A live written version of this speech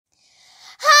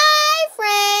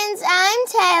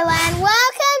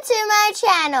my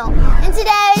channel. In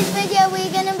today's video,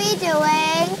 we're gonna be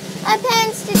doing a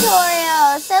pens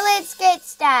tutorial. So let's get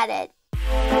started.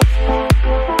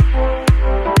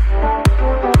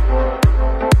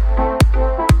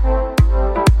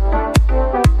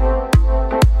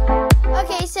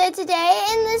 Okay, so today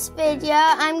in this video,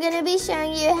 I'm gonna be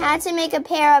showing you how to make a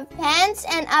pair of pants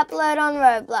and upload on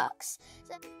Roblox.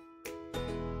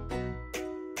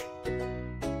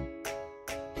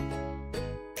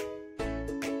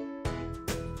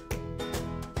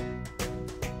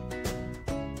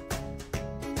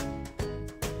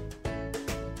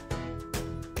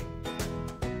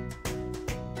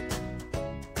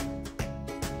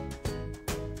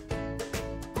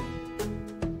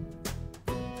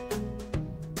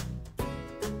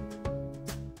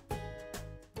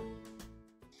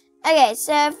 Okay,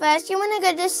 so first you want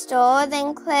to go to store,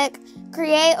 then click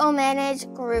create or manage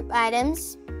group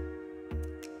items.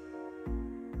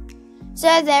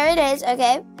 So there it is,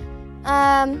 okay.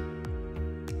 I'm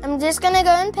just going to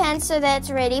go in pens so that's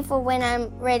ready for when I'm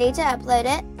ready to upload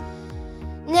it.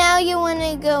 Now you want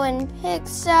to go in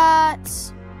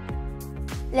PicSart.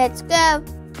 Let's go.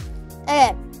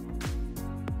 Okay.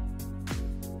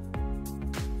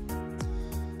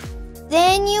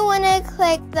 Then you want to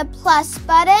click the plus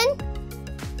button,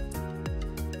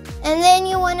 and then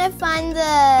you want to find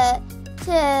the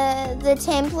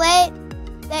template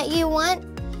that you want.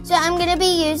 So I'm going to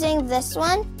be using this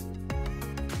one.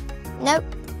 Nope.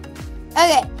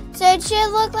 Okay, so it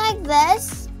should look like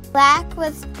this, black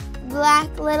with black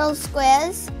little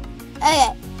squares.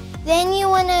 Okay, then you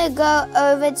want to go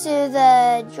over to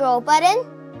the draw button,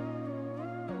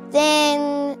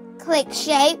 then click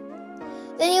shape.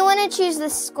 Then you want to choose the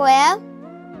square.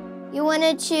 You want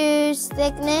to choose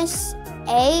thickness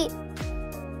 8.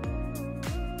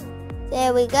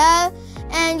 There we go.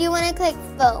 And you want to click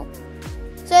fill.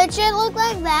 So it should look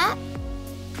like that.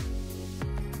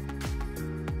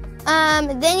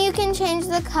 Then you can change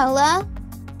the color.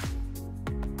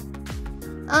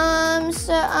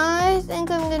 So I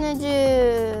think I'm gonna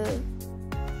do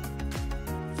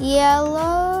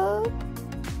yellow,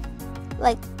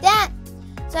 like that.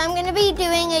 So I'm going to be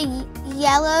doing a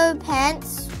yellow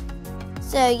pants.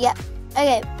 So yeah,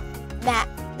 okay, that,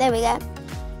 there we go.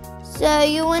 So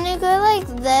you want to go like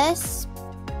this.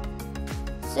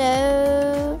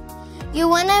 So you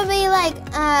want to be like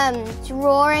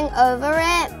drawing over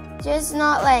it, just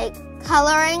not like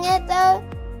coloring it though.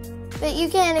 But you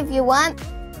can if you want.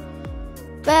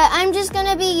 But I'm just going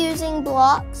to be using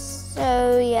blocks.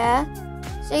 So yeah.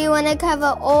 So you want to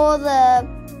cover all the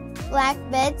black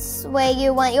bits where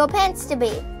you want your pants to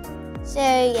be. So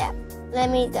yeah, let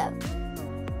me go.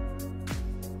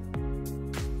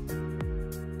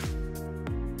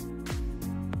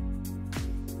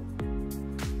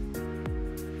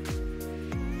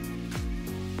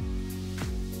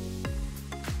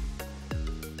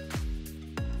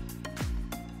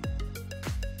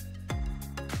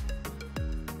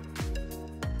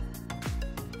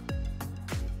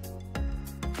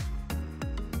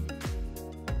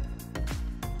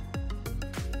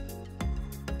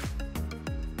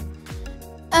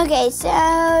 Okay, so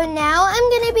now I'm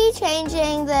going to be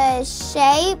changing the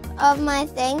shape of my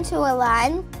thing to a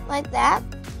line like that.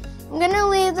 I'm going to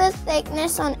leave the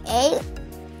thickness on 8.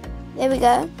 There we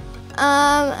go.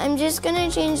 I'm just going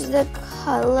to change the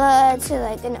color to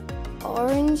like an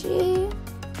orangey,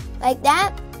 like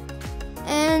that.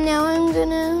 And now I'm going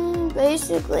to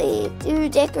basically do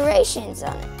decorations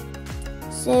on it.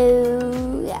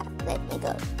 So yeah, let me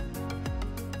go.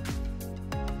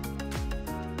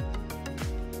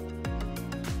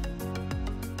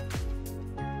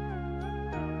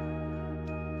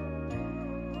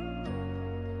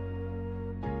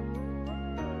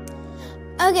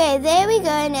 Okay, there we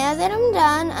go. Now that I'm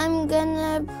done, I'm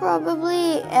gonna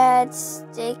probably add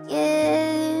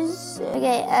stickers.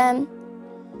 Okay,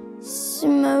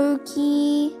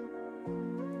 smoky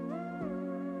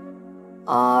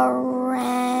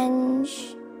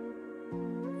orange.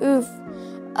 Oof.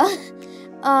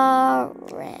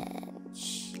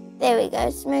 Orange. There we go,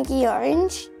 smoky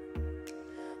orange.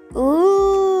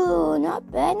 Ooh, not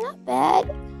bad, not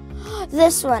bad.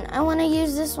 This one, I wanna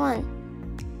use this one.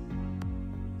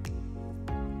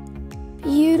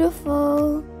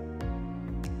 Beautiful.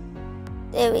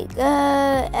 There we go.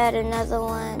 Add another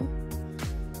one.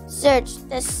 Search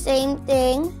the same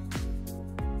thing.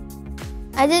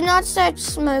 I did not search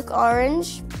smoke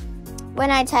orange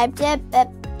when I typed it, but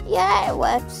yeah, it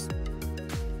works.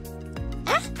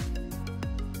 Ah,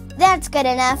 that's good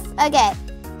enough. Okay,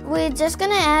 we're just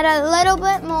gonna add a little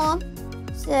bit more.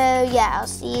 So yeah, I'll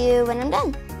see you when I'm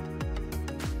done.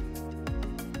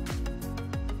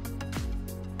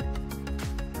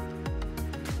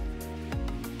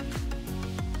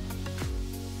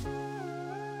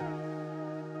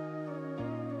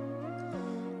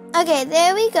 Okay,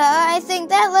 there we go. I think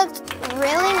that looked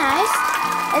really nice.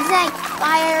 It's like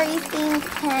fiery themed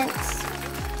pants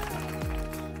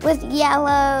with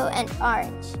yellow and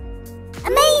orange.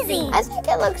 Amazing! I think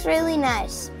it looks really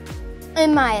nice,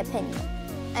 in my opinion.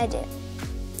 I do.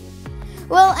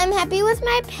 Well, I'm happy with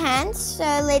my pants, so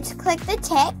let's click the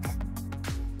tick.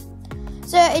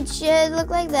 So it should look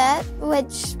like that,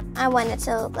 which I want it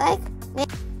to look like.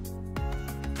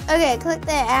 Okay, click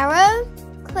the arrow,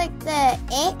 click the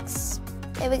X.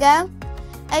 There we go.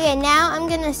 Okay, now I'm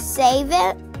gonna save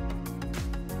it.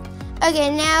 Okay,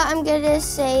 now I'm gonna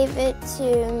save it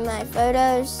to my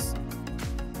photos.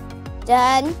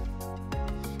 Done.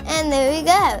 And there we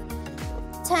go.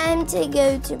 Time to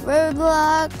go to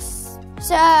Roblox.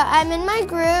 So I'm in my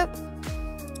group.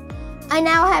 I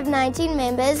now have 19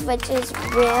 members, which is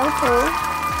real cool.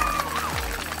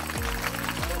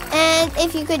 And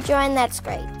if you could join, that's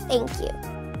great. Thank you.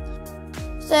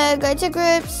 So go to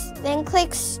groups, then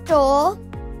click store,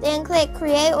 then click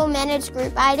create or manage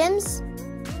group items.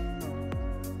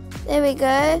 There we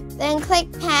go. Then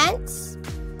click pants,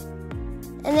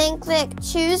 and then click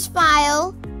choose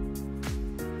file.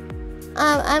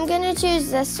 I'm gonna choose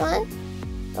this one,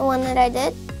 the one that I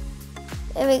did.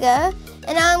 There we go.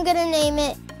 And now I'm gonna name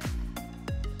it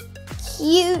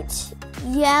cute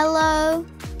yellow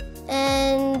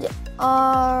and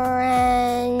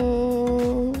orange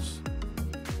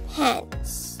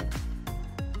pants.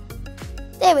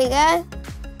 There we go.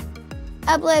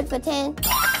 Upload for 10.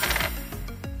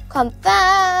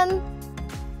 Confirm.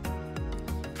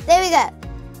 There we go.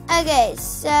 Okay,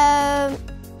 so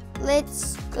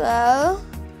let's go.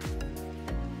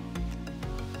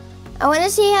 I want to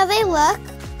see how they look.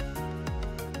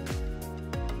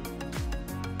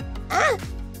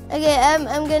 Okay, I'm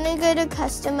gonna go to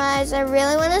customize. I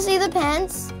really want to see the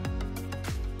pants.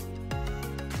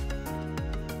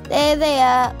 There they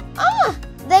are. Oh,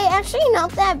 they actually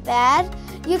not that bad.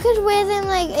 You could wear them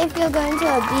like if you're going to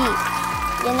a beach,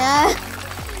 you know?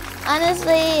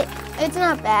 Honestly, it's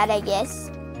not bad, I guess.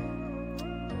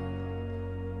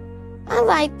 I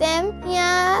like them.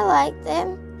 Yeah, I like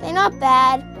them. They're not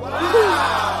bad.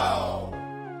 Wow!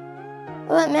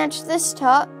 Will it match this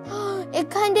top? It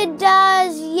kind of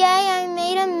does. Yay, I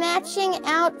made a matching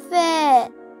outfit.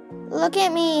 Look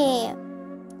at me.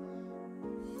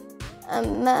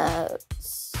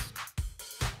 Emotes.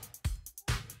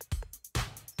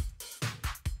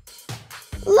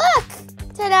 Look!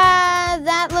 Ta-da!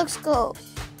 That looks cool.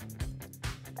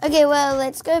 Okay, well,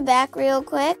 let's go back real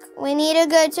quick. We need to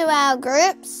go to our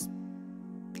groups.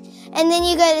 And then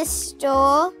you go to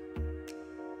store.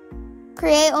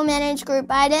 Create or manage group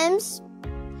items.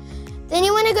 Then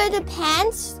you want to go to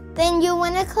pants. Then you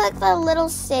want to click the little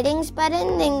settings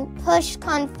button. Then push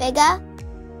configure.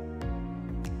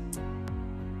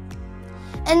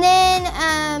 And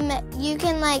then you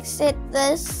can like set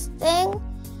this thing.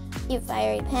 You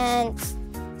fiery pants.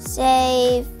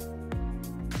 Save.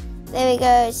 There we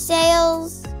go.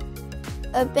 Sales.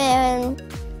 Open.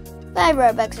 5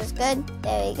 Robux is good.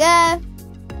 There we go.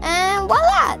 And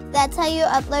voila! That's how you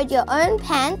upload your own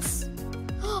pants.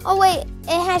 Oh wait, it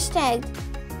hashtagged.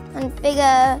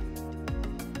 Configure.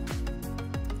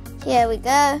 Here we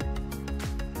go.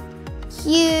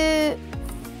 Cute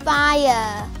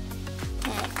fire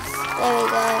pants. There we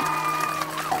go.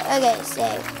 Okay,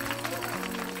 save.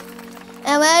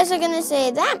 And we're also gonna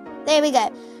save that. There we go.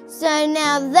 So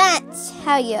now that's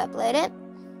how you upload it.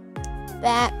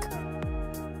 Back.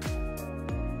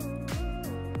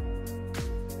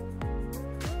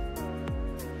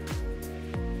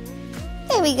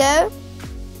 There we go.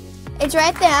 It's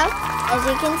right there, as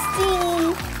you can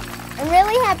see. I'm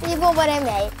really happy with what I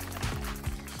made.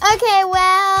 Okay,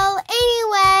 well,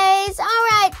 anyways,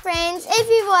 alright friends, if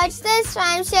you've watched this,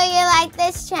 I'm sure you like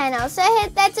this channel, so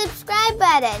hit that subscribe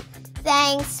button.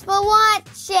 Thanks for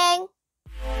watching.